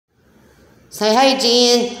Say hey,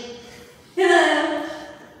 Jen. Hello.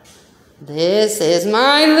 This is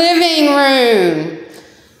my living room.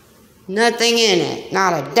 Nothing in it.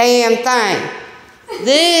 Not a damn thing.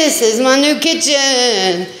 This is my new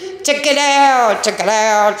kitchen. Check it out. Check it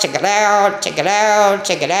out. Check it out. Check it out.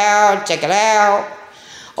 Check it out. Check it out.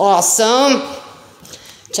 Awesome.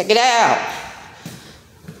 Check it out.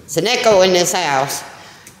 It's an echo in this house.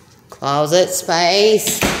 Closet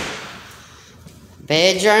space.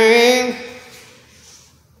 Bedroom.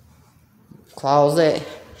 Closet.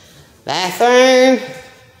 Bathroom.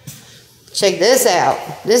 Check this out.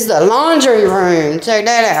 This is the laundry room. Check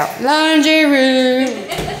that out. Laundry room.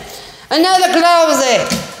 Another closet.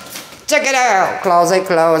 Check it out. Closet,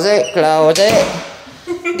 closet, closet.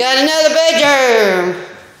 Got another bedroom.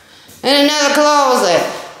 And another closet.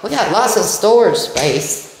 We got lots of storage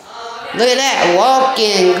space. Look at that.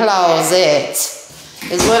 Walk-in closet.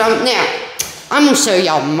 Is what I'm going to show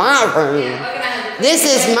y'all my room. This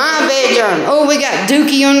is my bedroom. Oh, we got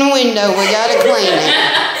dookie on the window. We got to clean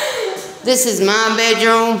it. This is my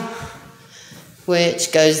bedroom,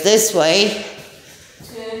 which goes this way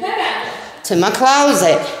to my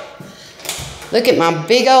closet. Look at my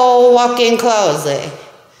big old walk-in closet.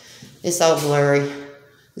 It's all blurry.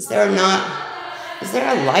 Is there a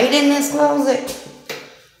light in this closet?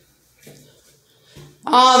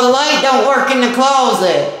 Oh, the light don't work in the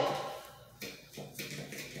closet.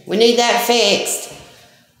 We need that fixed.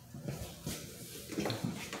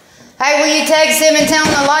 Hey, will you text him and tell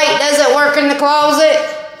him the light doesn't work in the closet?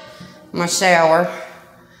 My shower.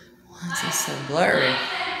 Why is it so blurry?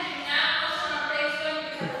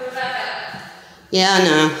 Yeah, I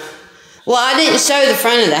know. Well, I didn't show the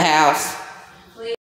front of the house.